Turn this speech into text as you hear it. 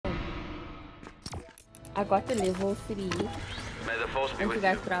I got to level 3. May the force be Aren't you with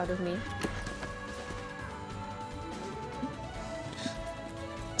guys you. proud of me?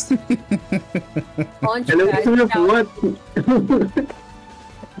 Aren't you guys proud?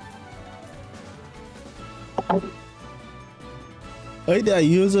 I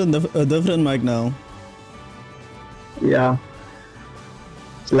use a different mic now. Yeah.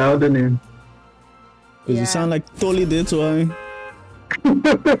 It's louder now. Because you sound like Tolly, that's why.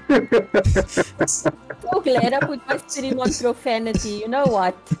 So glad I put my stream on profanity. You know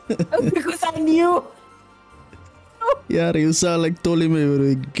what? Because I knew. Yeah, you sound like Tolly,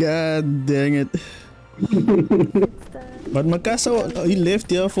 me. God dang it. But Makasa, he left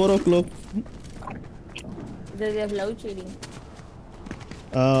here 4 o'clock. Does he have load shedding?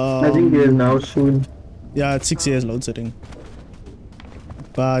 I think he is now soon. Yeah, it's 6 years load setting.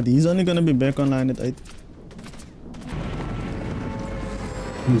 But he's only gonna be back online at 8.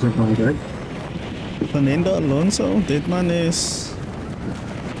 Who's that one guy? Fernando Alonso, that man is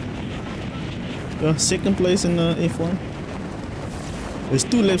second place in F1. There's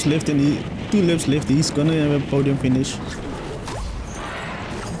 2 laps left and 2 laps left. He's gonna have a podium finish.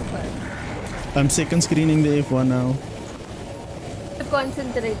 I'm second screening the F1 now. To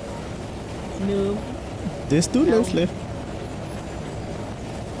concentrate. No. There's 2 laps left.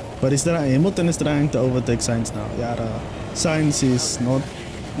 But Hamilton is trying to overtake Sainz now. Yeah, Sainz is not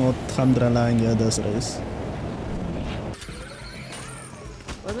underlying here this race.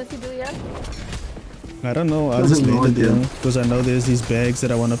 What must he do here? I don't know, I'll just leave it there because I know there's these bags that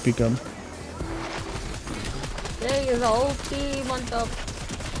I want to pick up. There is a whole team on top.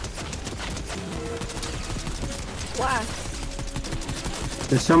 Wow.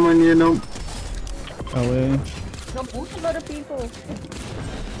 There's someone you know. Away. No, push a lot of people.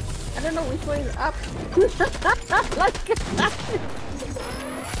 I don't know which way is up. Like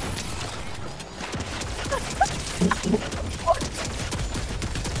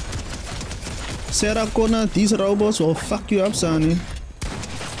Sarah Connor, these robots will fuck you up, Sonny.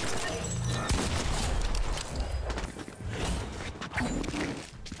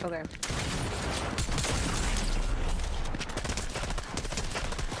 okay.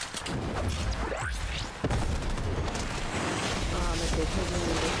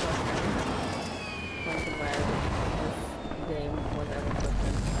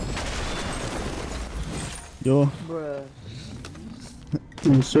 Yo. Bruh.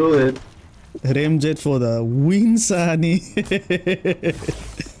 I'm sure it. Ramjet for the win, Sonny.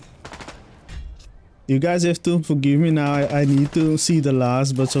 You guys have to forgive me now. I need to see the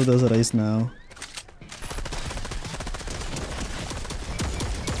last bits of this race now.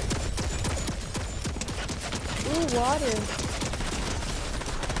 Ooh, water.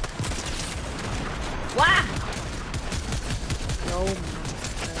 Wow! No.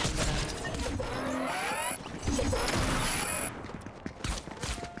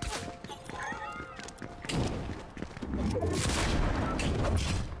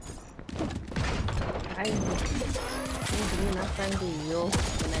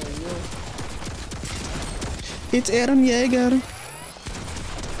 It's Aaron Jaeger.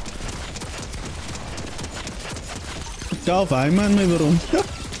 Calf, hij man me waarom?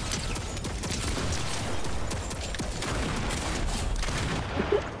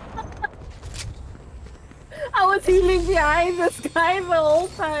 I was healing behind this guy the whole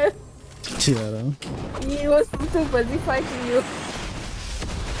time. Yeah. He was too busy fighting you.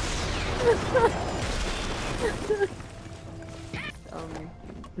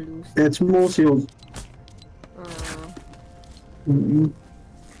 Blue. It's more shield.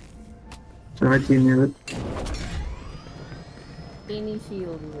 Right near it. Any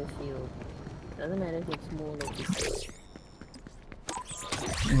shield is a shield. Doesn't matter if it's small or big.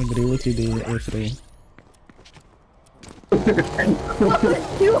 I agree with you there, Efrey.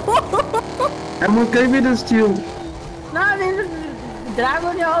 I'm okay with the steel. No, there's a drag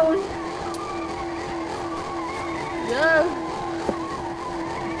on your own. Go.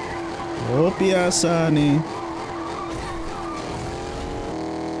 Opia Sani.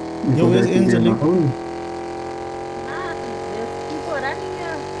 Yo, where's Angelique? Nah, there's people running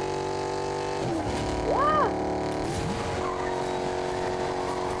here. Wow.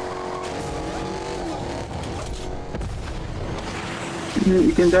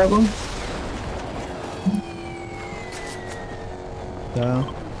 You can grab one? Yeah.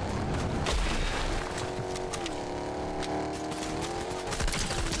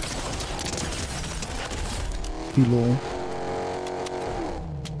 Kilo.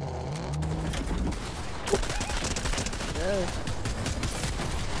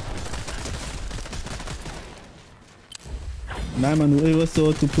 Yeah man, whoever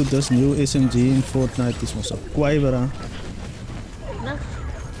thought to put this new SMG in Fortnite is mos op kwai bra. No,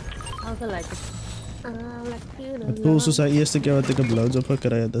 I also like it. I like you. Het voelt soos die eerste keer wat ek 'n blowjob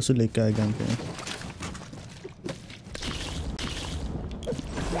gekry het, dis so lekker ek dink.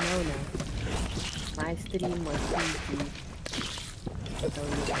 No. My stream was easy.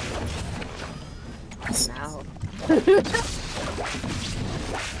 Now.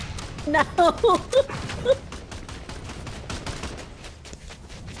 No.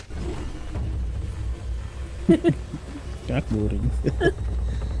 Kak boring.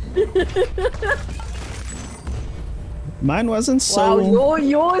 Mine wasn't so. Wow,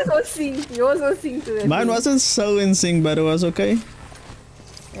 yours was synced to it. Mine wasn't so in sync, but it was okay.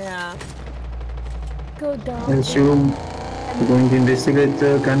 Yeah. Go down. I assume we're going to investigate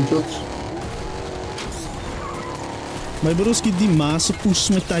the gunshots. My bro skiet die maas se poes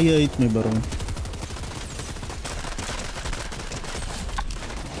met tye uit my bro.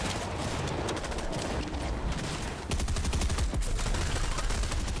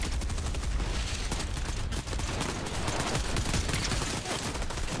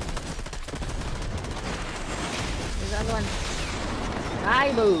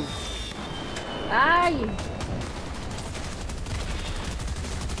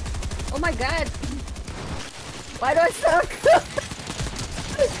 Oh my god! Why do I suck?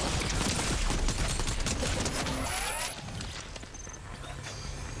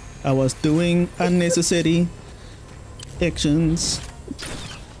 I was doing unnecessary actions,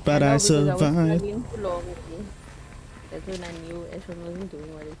 but I survived. That's when I knew Ashton wasn't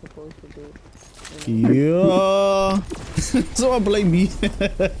doing what he's supposed to do. Yeah. So I blame me.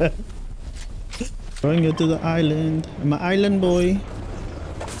 Going to the island. I'm an island boy.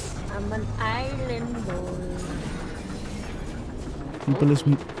 I'm an island boy.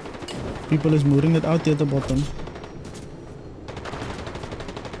 People is moving it out here at the bottom.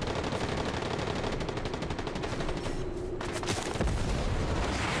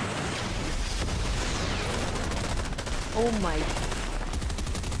 Oh my.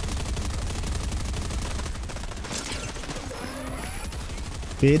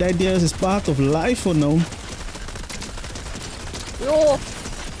 Bad ideas is part of life or no? Yo!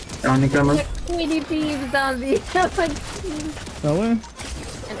 Anika man. Like 20 thieves down there. Oh well.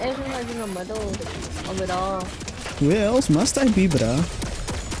 And everyone's in the middle of it all. Where else must I be, bruh?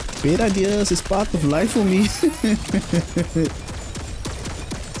 Bad ideas is part of life for me.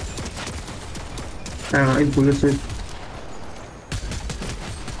 I bullets it.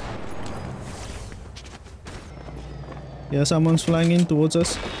 Yeah, someone's flying in towards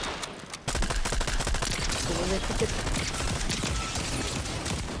us.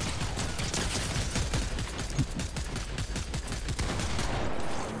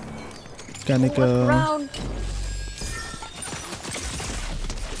 Can ik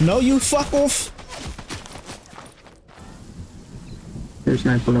No, you fuck off! There's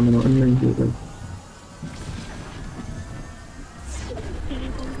sniper naman ako online dito.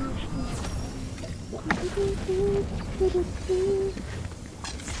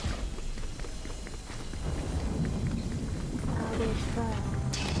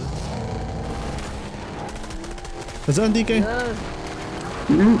 Wat is dat, DK?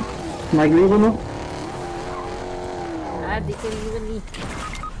 Mike Weaver no? Ah, DK even niet.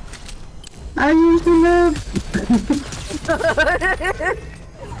 I used to live!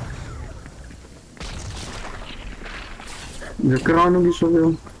 De kraan nog niet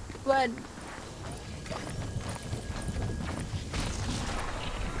zoveel. What?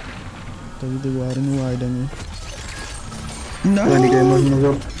 Tadi dia warin wide ni. Ini kayak mau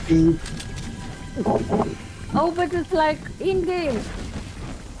masuk. Oh, but it's like in-game.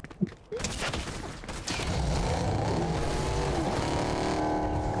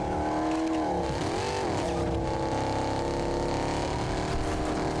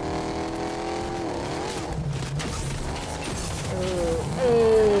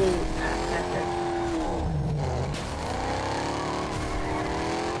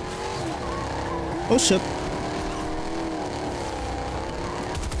 Oh shit.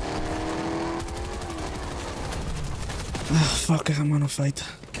 Ah, fuck, I'm on a fight.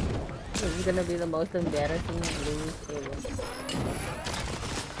 This is gonna be the most embarrassing lose ever.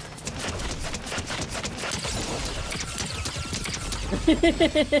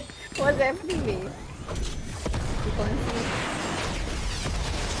 What's happening, babe? You can't see.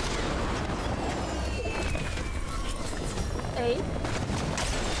 Hey.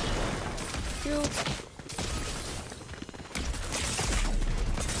 Shoot.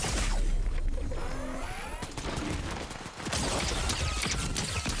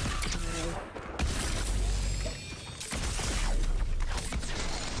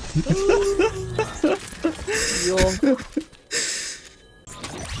 Yo.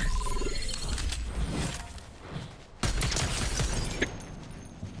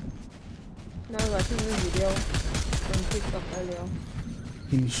 No, I was watching this video from TikTok earlier.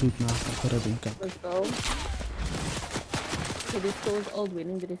 Shoot na ako para din ka. Let's go. She restores old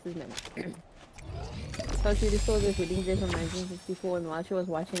wedding dresses, man. So she restored this wedding dress from 1964, and while she was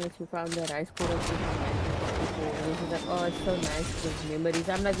watching it, she found the rice cooler from 1964. And she's like, oh, it's so nice, those memories.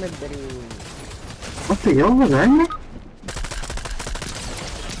 I'm like, my brain. What the hell was that?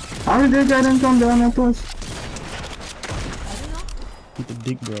 How did that guy then come down at us? I don't know. With the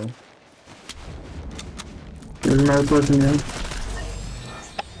dick, bro. There's another person there.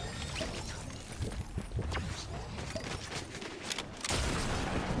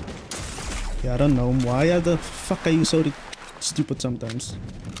 Yeah, I don't know. Why the fuck are you so stupid sometimes?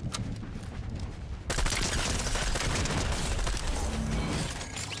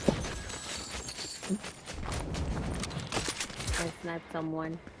 I sniped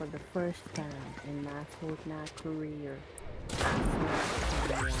someone for the first time in my Fortnite career. I sniped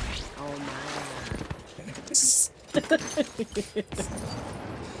someone. Oh my god.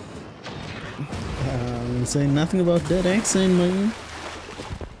 Say nothing about that accent, man.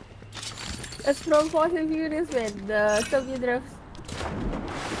 It's from Fast and Furious, man. The Tokyo Drifts.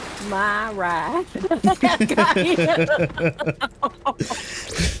 My ride.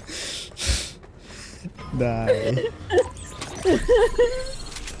 Die.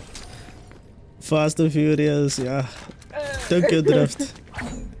 Fast and Furious, yeah. Tokyo Drift.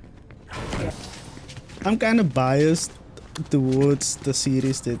 I'm kind of biased towards the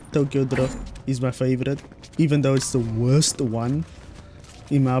series that Tokyo Drift is my favorite, even though it's the worst one,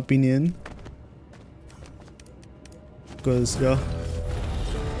 in my opinion. Because, yeah.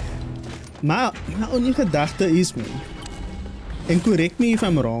 My only gedachte is, man, and correct me if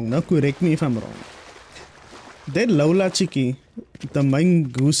I'm wrong, no, correct me if I'm wrong. That Lola chickie, the main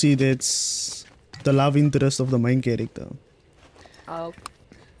goosey that's the love interest of the main character. Oh.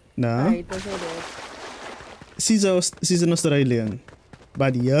 No? Right, that's what it is. She's an Australian.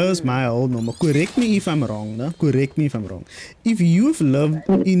 But here's my old number. Correct me if I'm wrong, no? Correct me if I'm wrong. If you've lived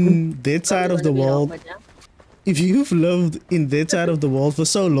in that side of the world, if you've lived in that side of the world for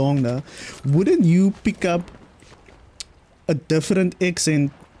so long now, wouldn't you pick up a different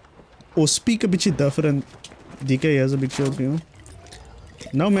accent or speak a bit different? DK has a big shield for you.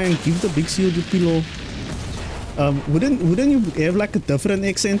 No man, give the big shield your pillow. Wouldn't you have like a different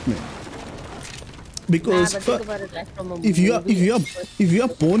accent, man? Because if you are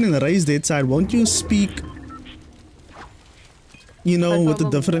born and raised that side, won't you speak, you know, with a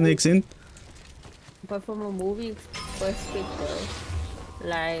different accent? But from a movie perspective,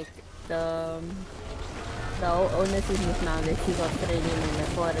 like the whole onus is now that she's Australian and the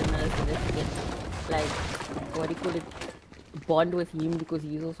foreigners and they get like what do you call it, bond with him because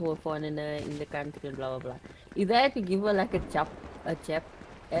he's also a foreigner in the country and blah blah blah. If I had to give her like a chap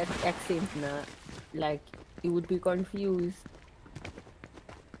accent, nah, like he would be confused.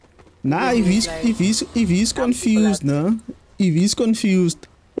 Nah, if he's confused, nah, if he's confused.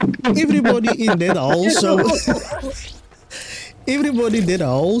 Everybody in that also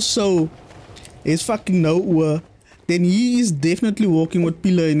is fucking nowhere. Then he is definitely walking with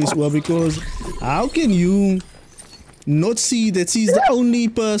pillar in his ear, because how can you not see that he's the only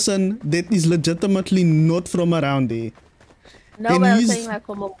person that is legitimately not from around there? No, but I'm saying like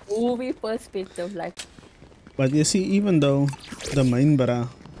from a movie perspective, like. But you see, even though the main bra,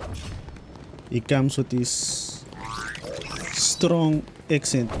 he comes with his strong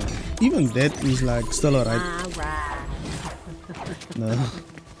accent, even that is like still alright. No.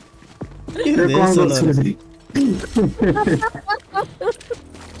 Even that's still alright.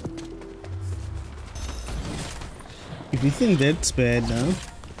 If you think that's bad now,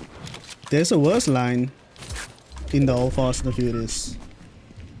 there's a worse line in the whole Fast and Furious.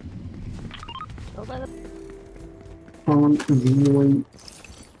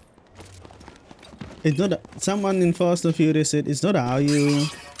 It's not someone in Fast and Furious said it's not how you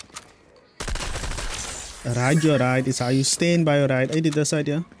ride your ride, it's how you stand by your ride. I did that side,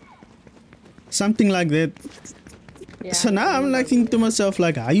 yeah? Something like that. Yeah, so now I'm like thinking to myself,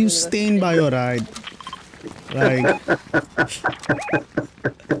 like, how you stand by your ride? Like,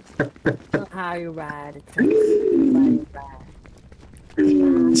 how you ride, it's how you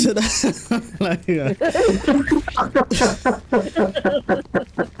ride. So that's like,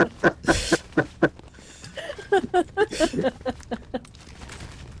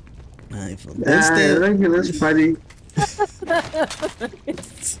 that's funny.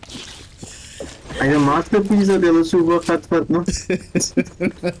 I Is een masterpiece dat hele super gaat vat, no?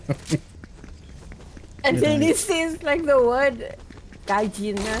 And then he says like the word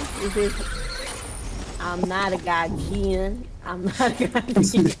Gajina. He says, I'm not a Gajian. I'm not a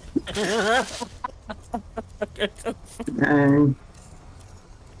Gajian. En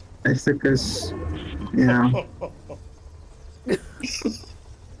is because yeah.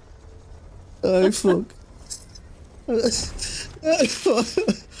 I fuck. I fuck.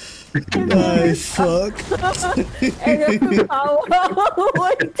 I fuck. And then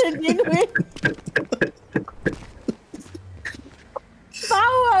what to do with?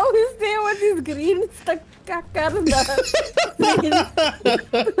 Wow, is there with his green stuck and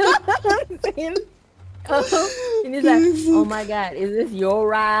he's like, oh my god, is this your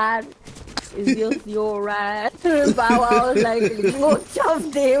ride? Is this your ride? Bow Wow was like, you go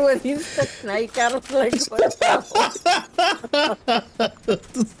jump there with his stuck like, I was like, what the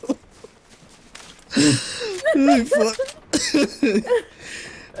I fuck.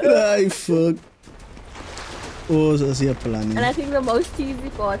 I fuck. Oh, so is planning. And I think the most cheesy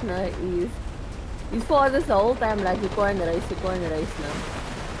partner is his father's the whole time like, you can't race now.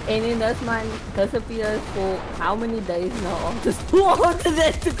 And then this man disappears for how many days now after school after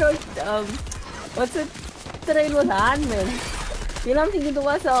that to go, what's it? Train with hand, man. You know, I'm thinking to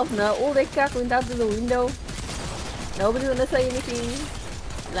myself now, all that cock went out to the window. Nobody's gonna say anything.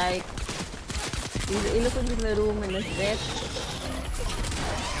 Like, there's an elephant in the room and it's dead.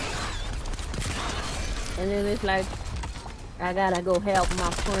 And then it's like, I gotta go help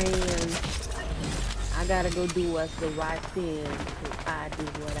my friends. I gotta go do what's the right thing. So I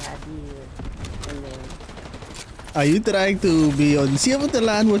did what I did. And then... Are you trying to be on the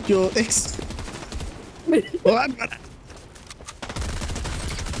land with your ex? What?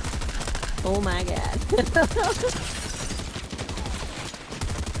 Oh my god.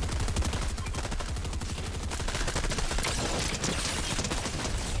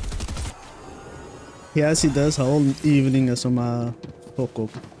 Yes, he does whole evening as a fuck up.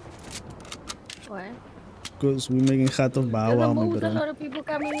 What? Because we're making hat of Bow Wow, my There's a lot brother. of people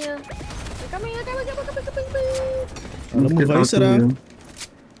coming here. They're coming here. Alam mo, Vice,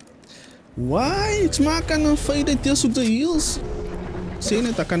 why? It's my kind of fight that deals with the heels. Saying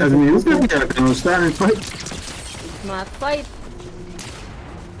it, I kind As of. we used to be, I can stand and fight. It's my fight.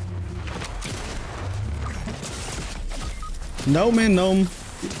 No, man, no.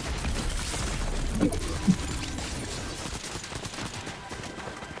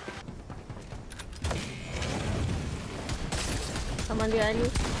 Come on behind you.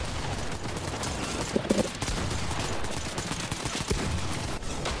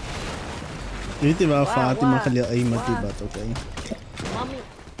 Weet je wel, Fatima wow. gelieerd ay matibat, oké? Mommy.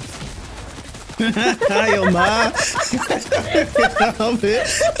 Yo, ma.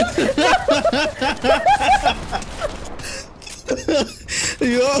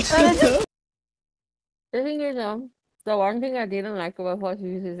 Yo. The thing is, the one thing I didn't like about Fox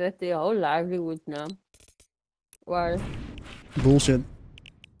News is that their whole livelihood now was Bullshit.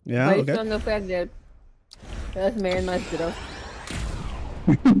 Yeah, based okay. on the fact that this man must drop.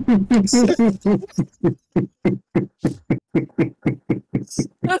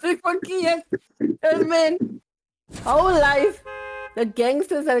 Dat is verkeerd. This man, whole life, the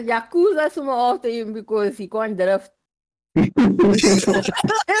gangsters and Yakuza some after him because he can't drift.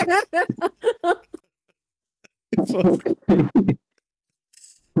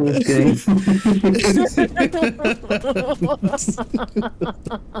 Okay.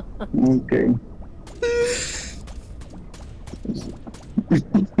 Okay.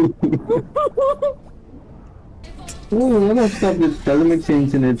 Oh, a lot of stuff that doesn't make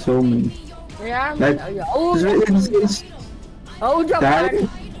sense in its own. Yeah, Like, oh, it's oh, Japan.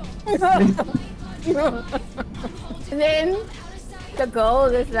 And then the girl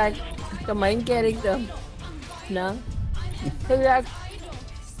is like the main character. No? So like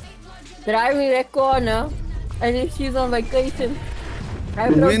driving that corner and then she's on vacation. I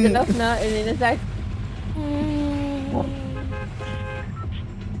broke it up now and then it's like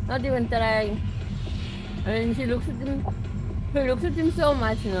not even trying. And then she looks at him so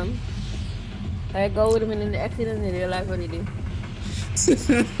much, you know. I go with him in the accident in real life already.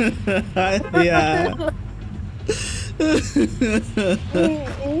 Yeah.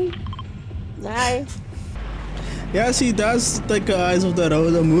 Nice. Yeah, she does take her eyes off the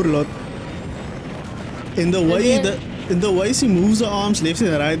road a moer lot. In the way she moves her arms left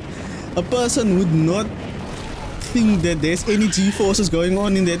and right, a person would not think that there's any G-forces going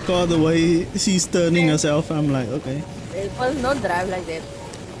on in that car the way she's turning herself. I'm like, okay. It was not drive like that.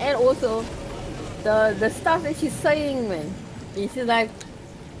 And also the stuff that she's saying, man. She's like,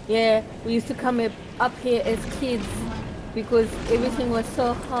 Yeah, we used to come up here as kids because everything was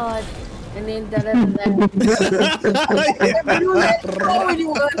so hard. And then da da da da. We do that show when you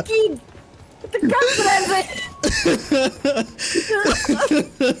were a kid. The confidence.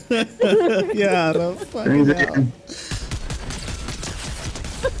 Yeah, fucking hell.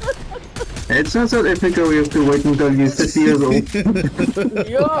 It's not so ethical. We have to wait until you're 30 years old.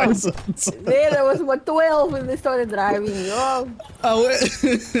 Yo, there was what 12 when they started driving. Yo. Oh,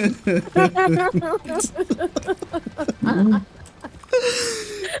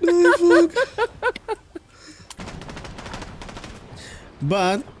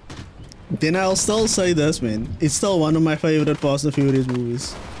 but then I'll still say this, man. It's still one of my favorite Fast and Furious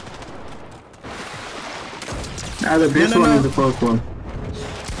movies. The best one is the first one.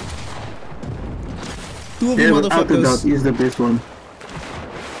 Two of you Yeah, without a doubt, motherfuckers. he's the best one.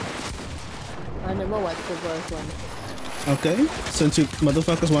 I never watched the first one. Okay, since you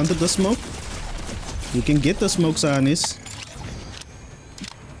motherfuckers wanted the smoke, you can get the smoke, Sanis.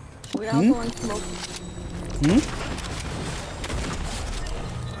 We also want smoke.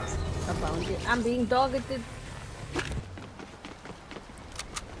 I found it. I'm being targeted.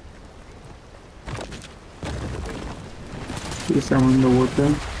 There's someone in the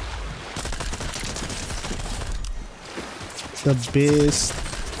water. The best,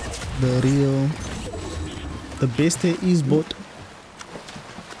 the real, the best there is bot.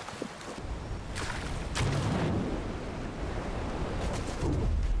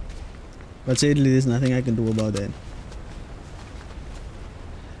 But sadly, there's nothing I can do about that.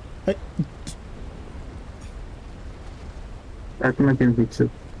 I think I can fix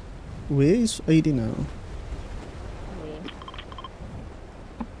it. Where is 80 now?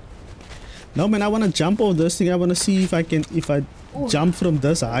 No man, I wanna jump over this thing. I wanna see if I can, if I jump from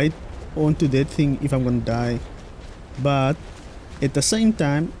this height onto that thing, if I'm gonna die. But at the same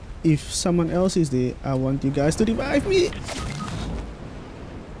time, if someone else is there, I want you guys to revive me.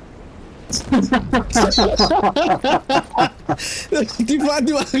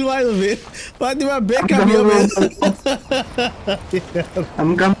 Fatima, back up here, man.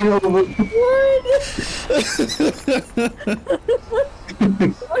 I'm coming over.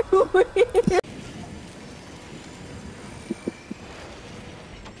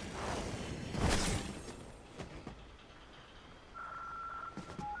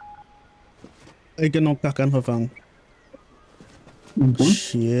 Ik heb nog kakken gevangen.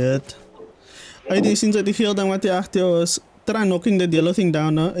 Shit. Hey, die sinds dat die veel dan wat die achter jou is. Try knocking the yellow thing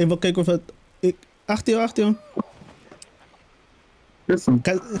down, hè. Even kijken of het... Achter jou.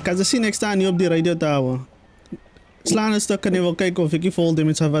 Kan ze zien, ik sta niet op die radio tower. Slaan een stuk en even kijken of ik die full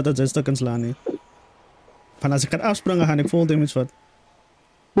damage heb wat dat 6 stukken slaan niet. Van als ik kan afspringen, ga ik full damage wat.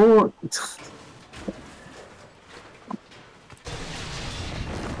 Oh.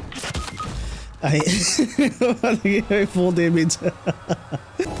 Ay, wat ik full damage.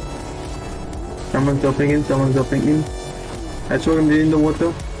 Someone's jumping in, someone's jumping in. I saw him in the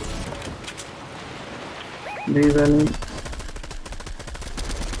water. They ran in.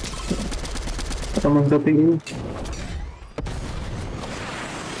 Someone's jumping in.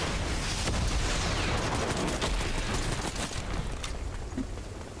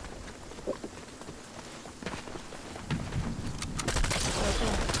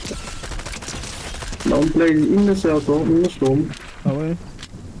 Knoam plays in the circle, in the storm. Oh, wait.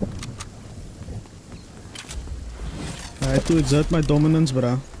 I had to exert my dominance,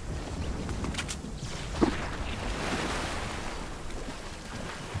 bruh.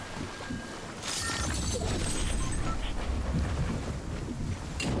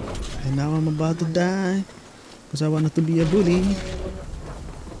 And now I'm about to die because I wanted to be a bully.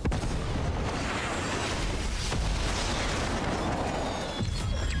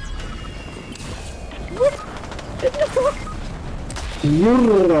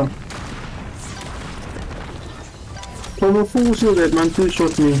 Yeah. From a full shield, that man two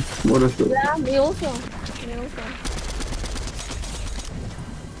shot me. What is it? Yeah, me also.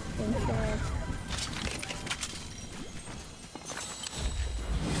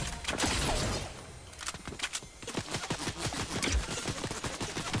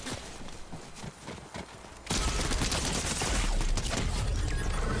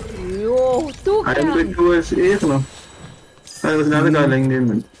 Yo, two I am kills. the US Egner. There was another guy laying there,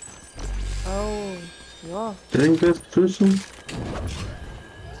 man. Oh, wow. Drink this tussen.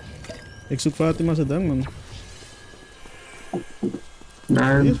 Ik zoek Fatima zijn ding, man.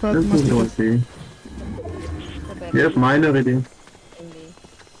 Nah, Yes, that's Fatima's what I ticket. see. You have mine already.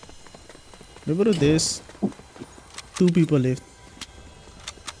 Remember this? 2 people left.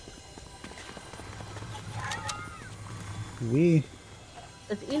 We.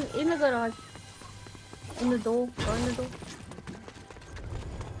 It's in the garage. In the door. Go in the door.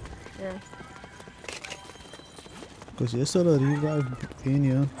 Yeah. Because you saw a revive in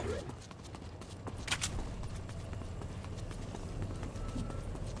here.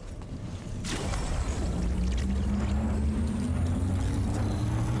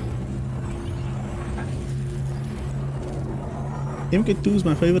 MK2 is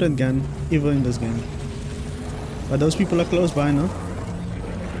my favorite gun ever in this game. But those people are close by now.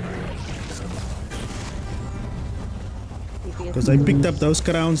 Because I picked up those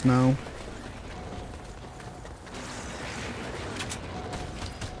crowns now.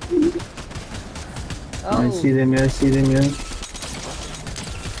 Oh. I see them here,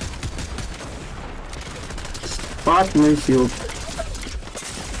 Spot my shield.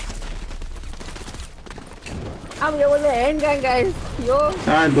 I'm here with the handgun, guys. Yo.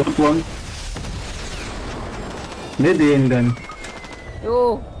 Ah, drop one. Need the handgun.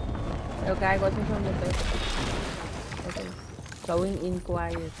 Yo. Okay, I got him from the back. Okay. Going in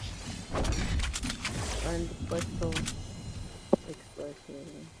quiet. And pistol. Explosion.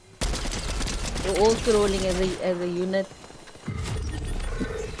 We're all scrolling as a unit.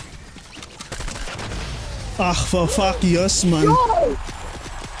 Ah, for fuck yes, man. Yo!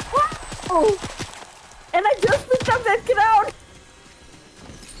 Wow! And I just picked up that crowd!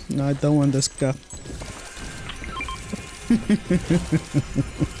 No, I don't want this car.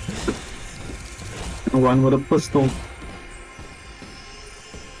 One with a pistol.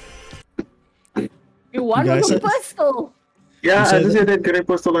 You won You with guys a are- pistol! Yeah, You I just said had that great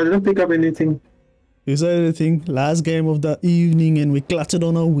pistol. I didn't pick up anything. You said anything? Last game of the evening and we clutched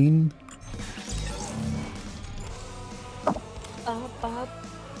on a win. Up.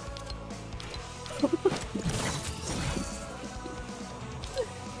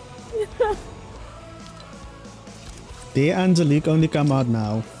 The Angelique only come out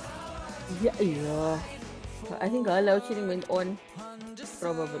now. Yeah. I think her load shedding went on.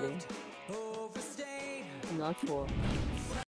 Probably. I'm not sure.